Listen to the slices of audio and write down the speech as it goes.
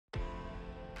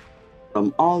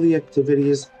From all the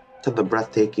activities to the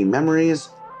breathtaking memories,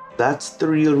 that's the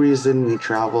real reason we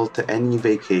travel to any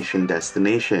vacation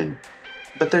destination.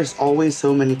 But there's always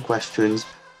so many questions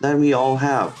that we all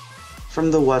have, from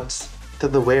the whats to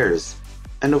the wheres.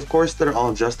 And of course, they're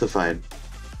all justified.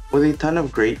 With a ton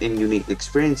of great and unique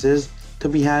experiences to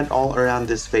be had all around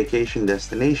this vacation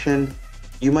destination,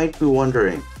 you might be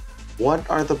wondering, what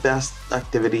are the best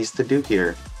activities to do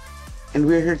here? And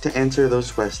we're here to answer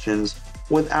those questions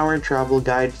with our travel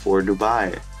guide for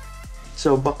Dubai.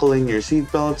 So buckle in your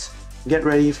seatbelts, get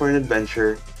ready for an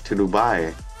adventure to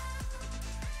Dubai.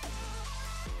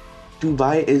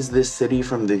 Dubai is this city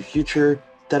from the future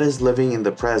that is living in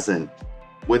the present.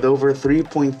 With over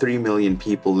 3.3 million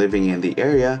people living in the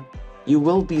area, you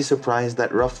will be surprised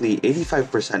that roughly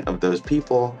 85% of those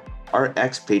people are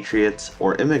expatriates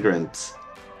or immigrants.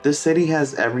 The city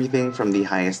has everything from the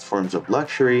highest forms of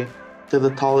luxury to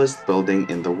the tallest building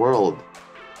in the world.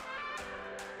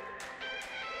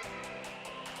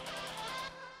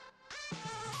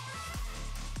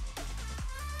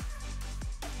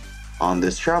 On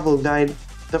this travel guide,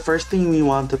 the first thing we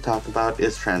want to talk about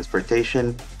is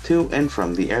transportation to and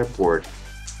from the airport.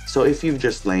 So if you've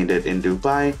just landed in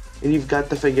Dubai and you've got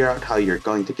to figure out how you're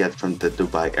going to get from the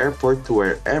Dubai airport to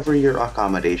wherever your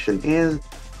accommodation is,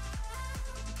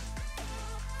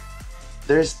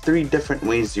 there's three different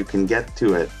ways you can get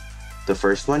to it. The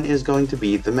first one is going to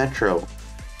be the metro.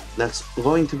 That's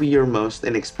going to be your most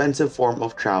inexpensive form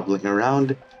of traveling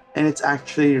around, and it's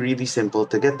actually really simple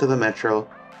to get to the metro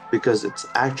because it's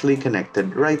actually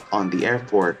connected right on the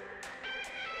airport.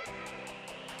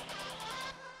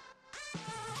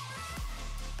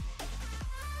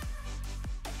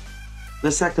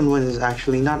 The second one is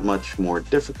actually not much more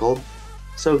difficult,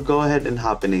 so go ahead and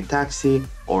hop in a taxi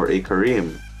or a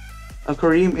Kareem. A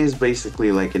Kareem is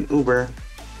basically like an Uber,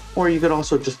 or you could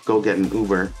also just go get an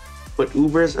Uber, but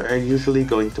Ubers are usually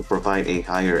going to provide a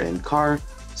higher end car,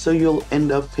 so you'll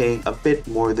end up paying a bit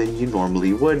more than you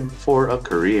normally would for a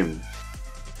Kareem.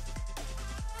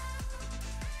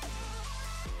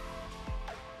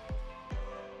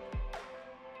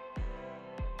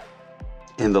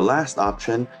 And the last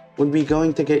option would be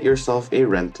going to get yourself a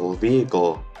rental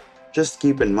vehicle. Just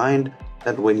keep in mind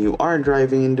that when you are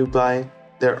driving in Dubai,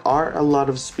 there are a lot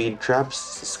of speed traps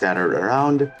scattered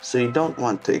around, so you don't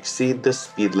want to exceed the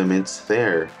speed limits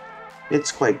there.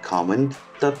 It's quite common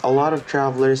that a lot of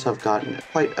travelers have gotten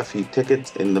quite a few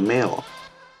tickets in the mail.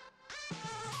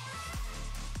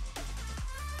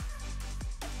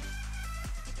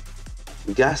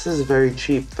 Gas is very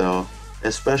cheap though,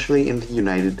 especially in the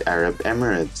United Arab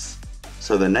Emirates.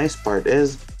 So the nice part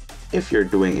is, if you're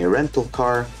doing a rental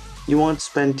car, you won't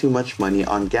spend too much money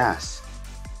on gas.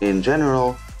 In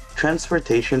general,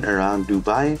 transportation around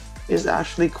Dubai is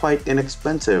actually quite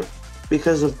inexpensive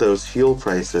because of those fuel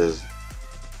prices.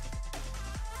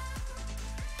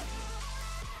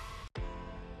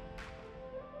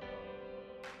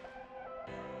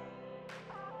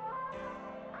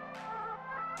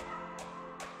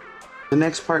 The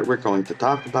next part we're going to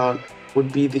talk about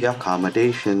would be the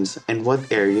accommodations and what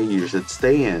area you should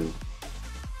stay in.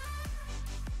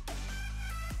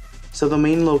 So the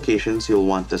main locations you'll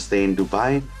want to stay in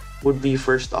Dubai would be,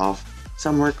 first off,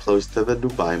 somewhere close to the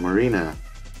Dubai Marina.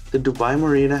 The Dubai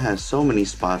Marina has so many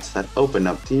spots that open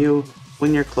up to you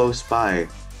when you're close by.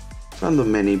 From the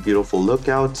many beautiful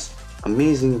lookouts,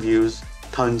 amazing views,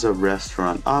 tons of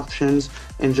restaurant options,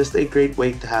 and just a great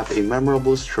way to have a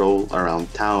memorable stroll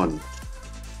around town.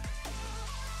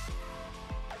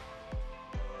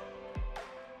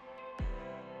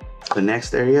 The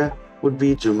next area would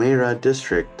be Jumeirah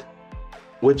district,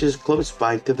 which is close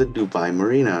by to the Dubai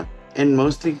Marina and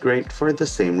mostly great for the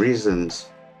same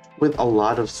reasons. With a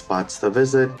lot of spots to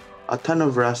visit, a ton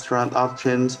of restaurant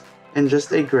options, and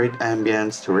just a great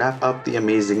ambience to wrap up the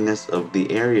amazingness of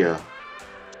the area.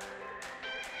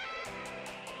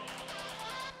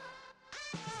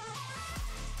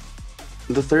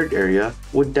 The third area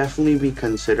would definitely be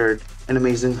considered an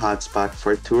amazing hotspot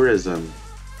for tourism,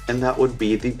 and that would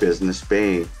be the Business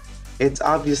Bay. It's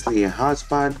obviously a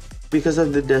hotspot because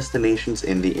of the destinations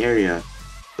in the area,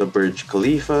 the Burj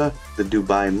Khalifa, the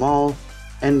Dubai Mall,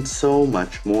 and so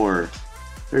much more.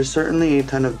 There's certainly a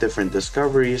ton of different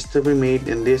discoveries to be made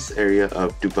in this area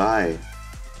of Dubai.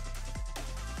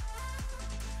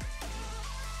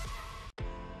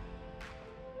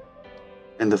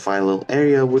 And the final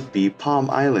area would be Palm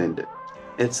Island.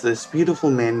 It's this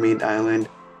beautiful man-made island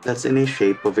that's in a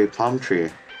shape of a palm tree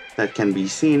that can be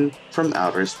seen from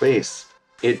outer space.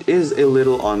 It is a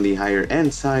little on the higher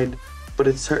end side, but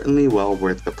it's certainly well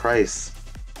worth the price.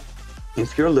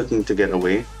 If you're looking to get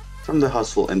away from the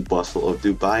hustle and bustle of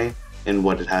Dubai and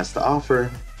what it has to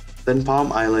offer, then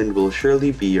Palm Island will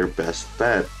surely be your best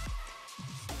bet.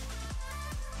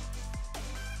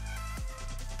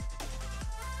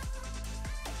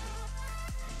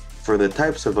 For the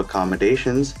types of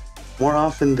accommodations, more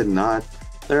often than not,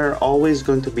 there are always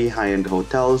going to be high-end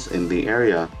hotels in the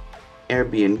area.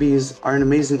 Airbnbs are an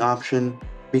amazing option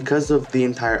because of the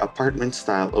entire apartment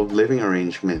style of living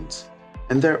arrangements.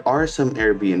 And there are some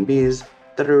Airbnbs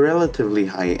that are relatively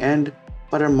high-end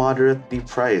but are moderately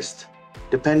priced,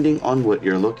 depending on what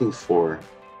you're looking for.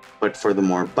 But for the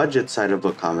more budget side of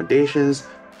accommodations,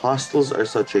 hostels are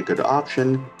such a good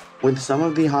option, with some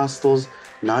of the hostels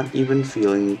not even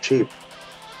feeling cheap.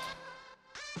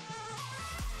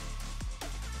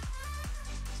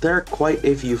 There are quite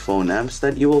a few phone apps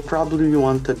that you will probably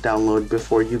want to download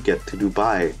before you get to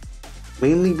Dubai,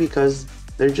 mainly because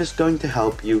they're just going to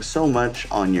help you so much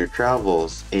on your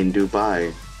travels in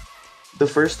Dubai. The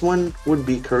first one would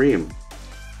be Careem.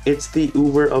 It's the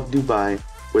Uber of Dubai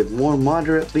with more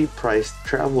moderately priced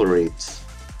travel rates,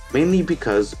 mainly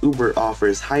because Uber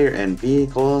offers higher end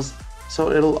vehicles,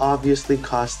 so it'll obviously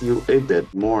cost you a bit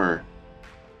more.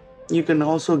 You can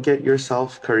also get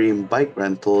yourself Careem bike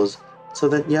rentals so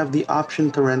that you have the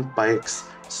option to rent bikes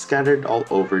scattered all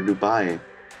over Dubai,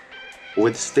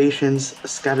 with stations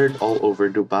scattered all over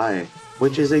Dubai,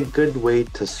 which is a good way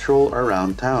to stroll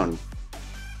around town.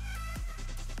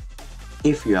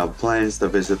 If you have plans to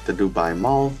visit the Dubai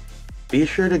Mall, be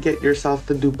sure to get yourself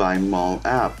the Dubai Mall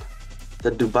app.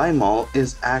 The Dubai Mall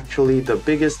is actually the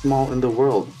biggest mall in the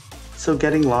world, so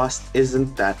getting lost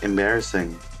isn't that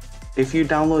embarrassing. If you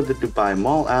download the Dubai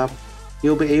Mall app,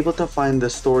 you'll be able to find the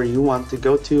store you want to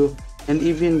go to and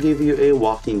even give you a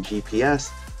walking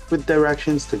GPS with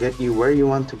directions to get you where you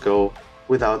want to go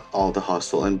without all the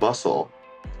hustle and bustle.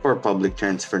 For public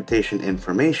transportation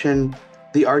information,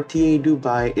 the RTA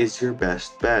Dubai is your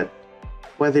best bet.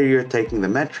 Whether you're taking the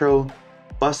metro,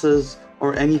 buses,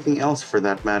 or anything else for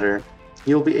that matter,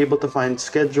 you'll be able to find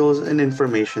schedules and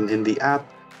information in the app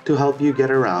to help you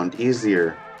get around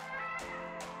easier.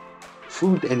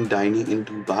 Food and dining in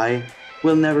Dubai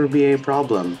will never be a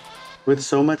problem. With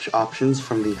so much options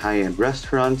from the high-end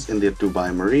restaurants in the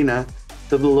Dubai Marina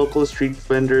to the local street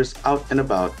vendors out and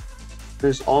about,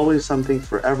 there's always something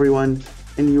for everyone,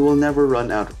 and you will never run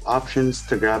out of options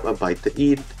to grab a bite to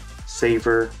eat,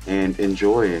 savor, and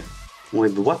enjoy.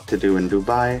 With what to do in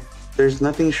Dubai, there's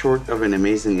nothing short of an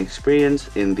amazing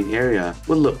experience in the area,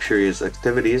 with luxurious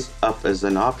activities up as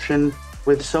an option,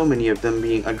 with so many of them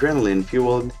being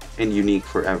adrenaline-fueled and unique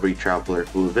for every traveler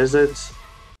who visits.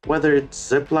 Whether it's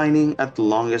ziplining at the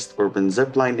longest urban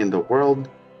zipline in the world,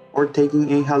 or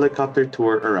taking a helicopter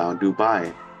tour around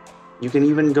Dubai. You can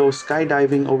even go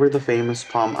skydiving over the famous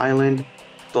Palm Island.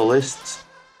 The list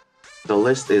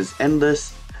is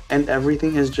endless, and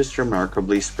everything is just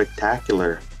remarkably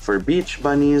spectacular. For beach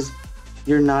bunnies,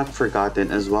 you're not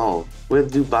forgotten as well,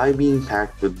 with Dubai being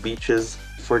packed with beaches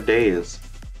for days,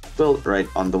 built right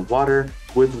on the water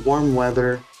with warm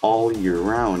weather all year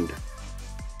round.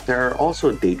 There are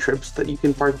also day trips that you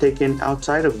can partake in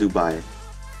outside of Dubai.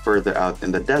 Further out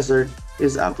in the desert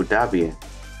is Abu Dhabi.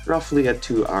 Roughly a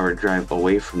 2-hour drive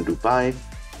away from Dubai,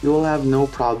 you will have no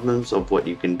problems of what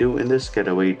you can do in this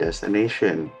getaway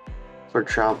destination. For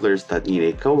travelers that need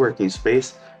a co-working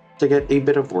space to get a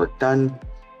bit of work done,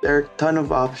 there are a ton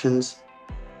of options.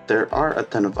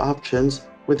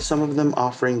 With some of them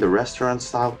offering the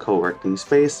restaurant-style co-working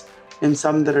space, and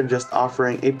some that are just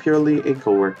offering purely a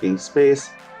co-working space,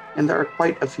 and there are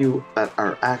quite a few that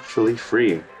are actually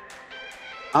free.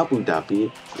 Abu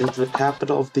Dhabi is the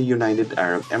capital of the United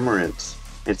Arab Emirates.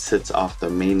 It sits off the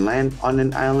mainland on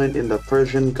an island in the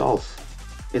Persian Gulf.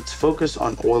 Its focus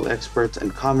on oil exports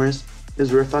and commerce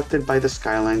is reflected by the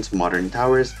skyline's modern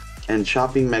towers and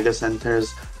shopping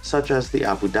megacenters such as the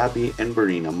Abu Dhabi and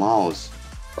Marina malls.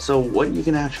 So what you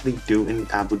can actually do in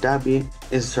Abu Dhabi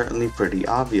is certainly pretty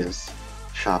obvious.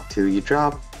 Shop till you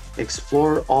drop,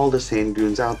 explore all the sand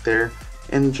dunes out there,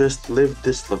 and just live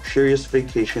this luxurious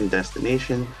vacation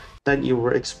destination that you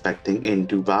were expecting in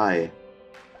Dubai.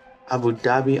 Abu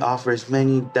Dhabi offers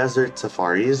many desert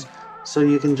safaris, so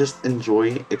you can just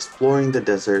enjoy exploring the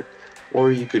desert,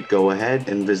 or you could go ahead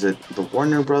and visit the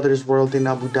Warner Brothers World in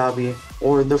Abu Dhabi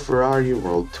or the Ferrari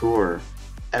World Tour.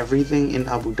 Everything in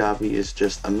Abu Dhabi is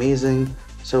just amazing,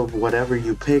 so whatever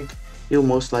you pick, you'll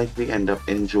most likely end up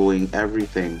enjoying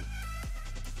everything.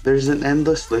 There's an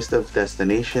endless list of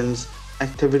destinations,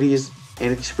 activities,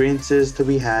 and experiences to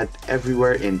be had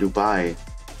everywhere in Dubai,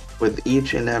 with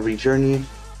each and every journey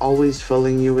always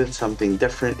filling you with something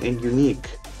different and unique.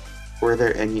 Were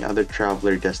there any other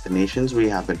traveler destinations we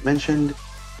haven't mentioned?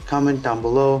 Comment down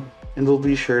below, and we'll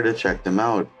be sure to check them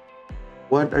out.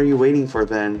 What are you waiting for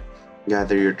then?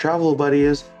 Gather your travel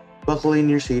buddies, buckle in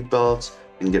your seatbelts,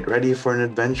 and get ready for an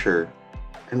adventure.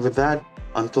 And with that,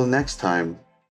 until next time.